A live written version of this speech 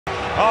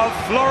of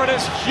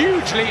Florida's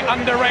hugely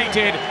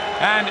underrated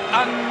and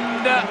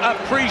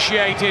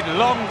underappreciated,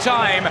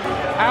 long-time,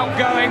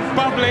 outgoing,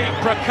 bubbly,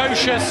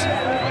 precocious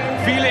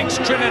Felix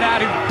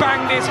Trinidad, who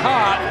banged his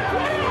heart.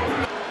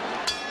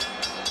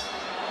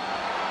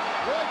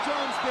 Roy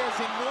Jones gets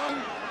in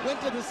one,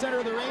 went to the center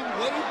of the ring,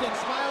 waved and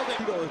smiled.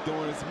 Tito is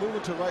doing is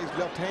moving to Wright's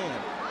left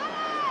hand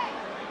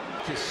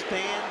to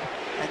stand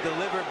and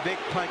deliver big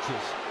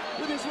punches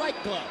with his right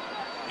glove,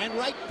 and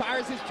Wright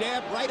fires his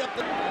jab right up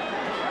the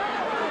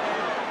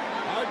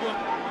hard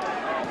one.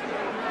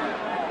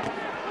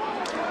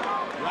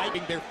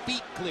 Writing their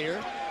feet clear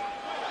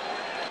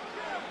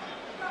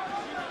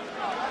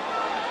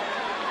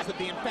with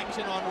the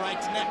infection on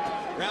Wright's neck.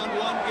 Round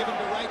one given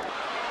to Wright.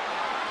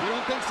 You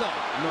don't think so?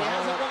 No. He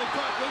hasn't really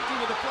caught Winky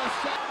with a flush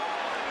shot.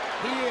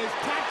 He is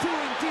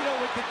tattooing Tito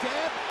with the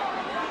jab.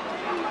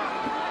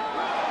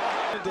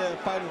 They're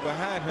fighting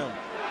behind him.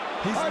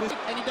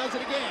 And he does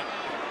it again.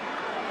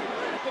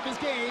 Of his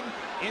game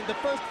in the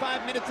first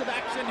 5 minutes of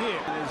action here.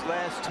 in his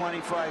last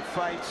 25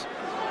 fights.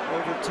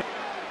 Over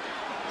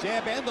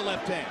Jab and the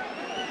left hand.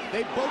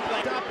 They both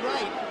like top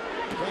right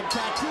from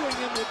tattooing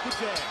him with the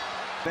jab.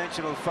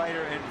 conventional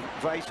fighter and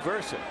vice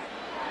versa.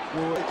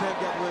 Well, they can't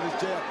get rid of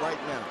his jab right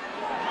now.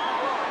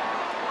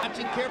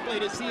 Watching carefully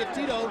to see if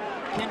Tito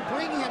can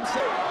bring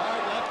himself.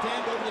 Hard left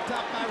hand over the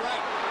top by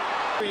Wright.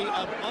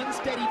 Of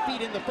unsteady feet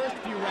in the first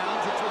few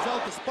rounds, it's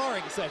result of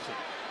sparring session.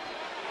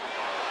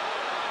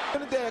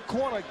 Trinidad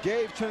corner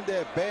gave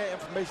Trinidad bad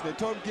information. They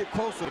told him to get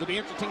closer. It'll be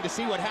interesting to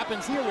see what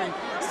happens here, where he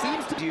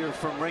seems to Easier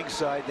from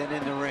ringside than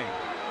in the ring.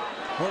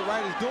 What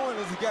Wright is doing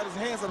is he got his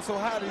hands up so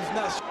high that he's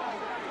not.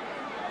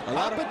 A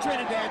lot of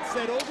Trinidad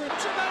said over.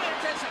 Trinidad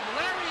does him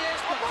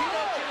hilarious, but Tito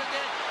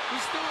Trinidad,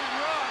 he's doing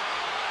wrong.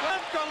 Let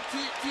him go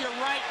to your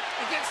right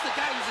against the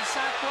guy who's a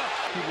southpaw.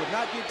 He would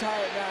not get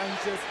tired now.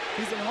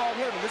 He's in hard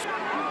heaven. There's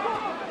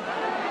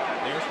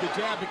the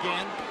jab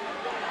again.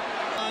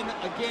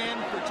 Again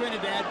for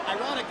Trinidad.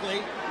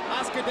 Ironically,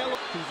 Oscar Della,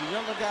 He's a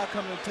younger guy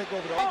coming to take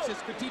over the.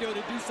 anxious for Tito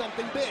to do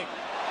something big.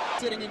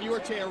 Sitting in your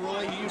chair,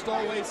 Roy, you used to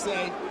always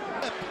say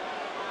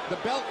the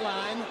belt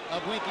line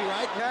of Winky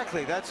Wright.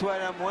 Exactly, that's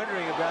what I'm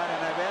wondering about,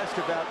 and I've asked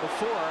about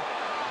before.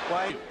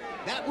 Why?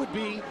 That would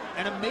be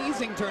an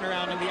amazing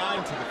turnaround in the eye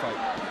to the fight.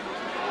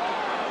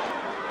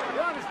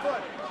 On his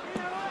foot.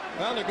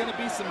 Well, there are going to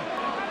be some.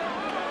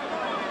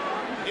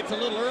 It's a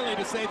little early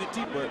to say that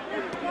Tito.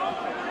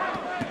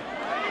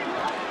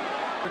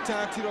 Every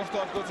time Tito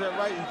starts to go to that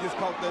right, he gets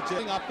caught that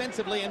jab.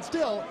 Offensively, and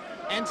still,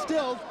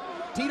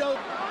 Tito.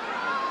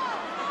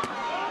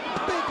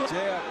 Big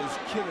Jab is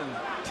killing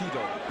Tito.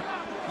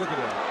 Look at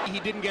that. He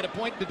didn't get a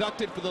point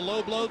deducted for the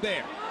low blow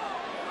there.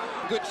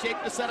 Good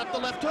shape to set up the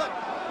left hook.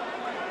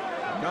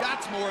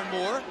 Shots more and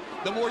more.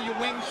 The more you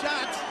wing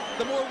shots,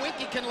 the more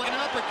Winky can land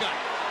an uppercut.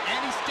 And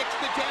he sticks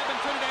the jab in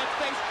Trinidad's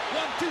face.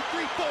 1, 2,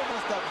 3, 4.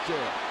 Stop the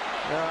jab.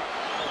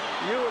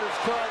 You would have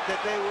thought that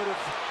they would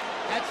have.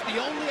 That's the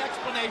only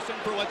explanation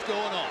for what's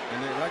going on.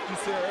 And then, like you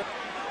said,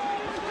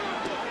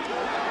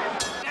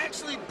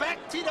 Actually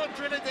backed Tito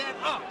Trinidad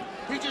up.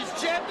 He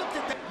just jabbed him to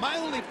death. My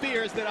only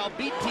fear is that I'll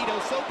beat Tito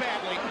so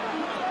badly.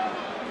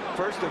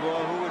 First of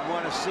all, who would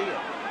want to see it?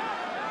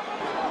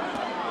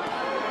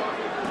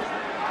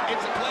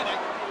 It's a clinic.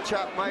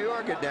 Chop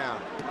Mayorga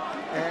down.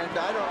 And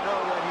I don't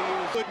know what he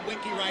is. Good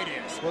Winky Wright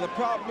is. well, the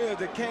problem is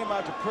they came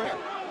out to prayer.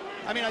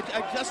 I mean, I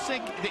just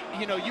think that,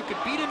 you know, you could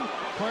beat him.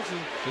 Punching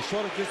the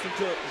shortest distance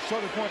to the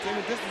shortest point to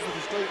any distance is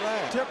a straight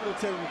line. Temple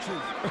telling the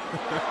truth.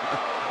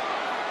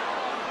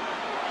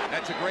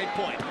 That's a great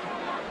point.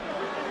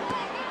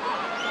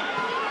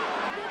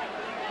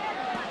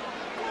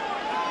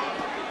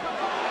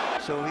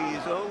 So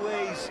he's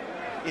always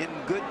in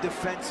good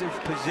defensive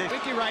position.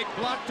 Winky Wright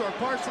blocked or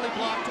partially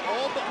blocked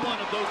all but one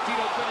of those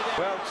Tito Trinidad.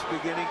 Welts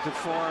beginning to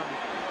form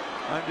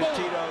under Boom.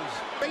 Tito's.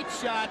 Great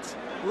shots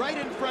right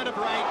in front of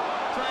Wright,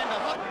 trying to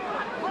hook.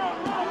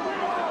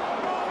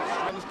 What I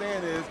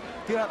understand is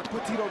he'll have to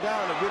put Tito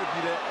down to really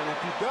do that, and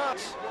if he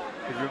does,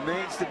 It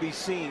remains to be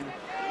seen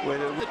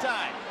whether. The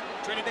time.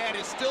 Trinidad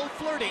is still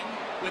flirting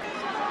with.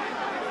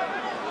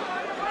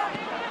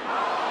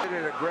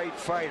 A great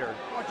fighter.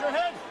 Watch your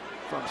head.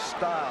 From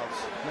Styles.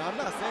 now I'm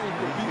not saying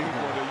he'll beat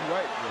people, though. You're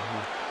right.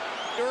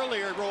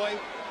 Earlier, Roy,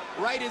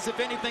 Wright is, if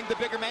anything, the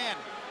bigger man,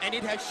 and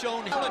it has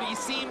shown he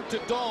seemed to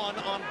dawn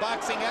on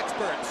boxing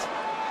experts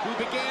who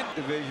began.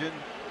 Division.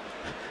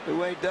 The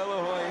way De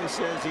La Hoya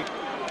says he.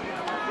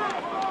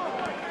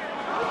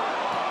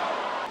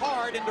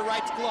 Hard into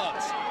Wright's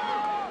gloves.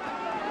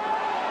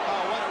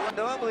 Oh, what a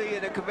Normally,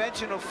 in a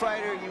conventional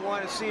fighter, you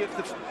want to see if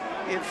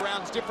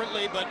rounds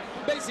differently, but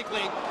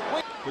basically,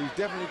 But he's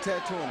definitely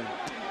tattooing him.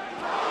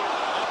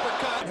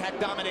 uppercut had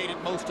dominated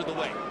most of the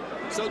way.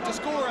 So to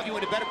score you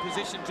in a better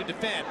position to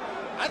defend,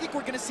 I think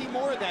we're going to see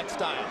more of that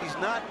style. he's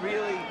not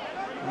really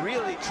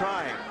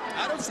trying.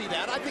 I don't see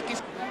that. I think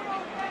he's.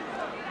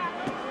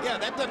 Yeah,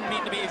 that doesn't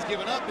mean to me he's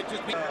given up. It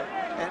just means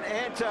An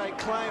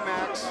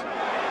anti-climax,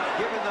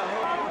 given the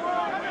hope.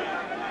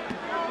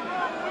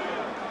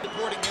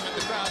 supporting him in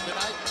the crowd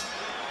tonight.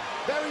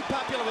 Very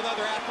popular with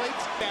other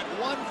athletes. That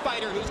one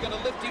fighter who's going to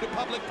lift you to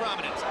public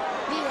prominence.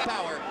 He has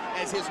power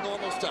as his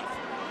normal stuff.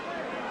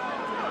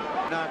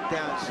 Knocked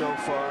down so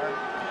far.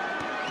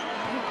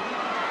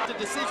 The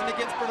decision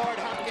against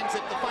Bernard Hopkins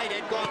if the fight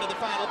had gone to the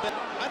final bit.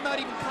 I'm not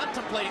even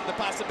contemplating the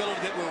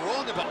possibility that we're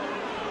wrong about it.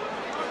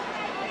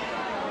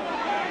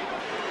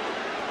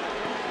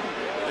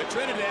 The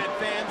Trinidad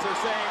fans are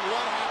saying,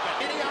 what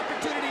happened? Any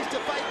opportunities to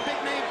fight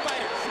big-name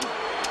fighters.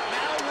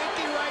 Now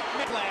Winky Wright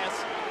mid-class,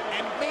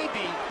 and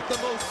maybe the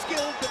most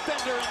skilled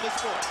defender in the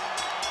sport.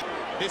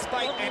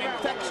 Despite an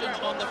infection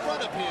on the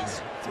front of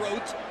his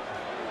throat.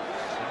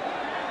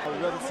 I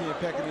would rather see him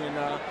packing in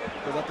now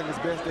because I think his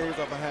best days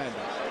are behind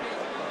him.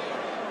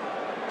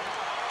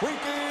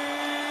 Winky!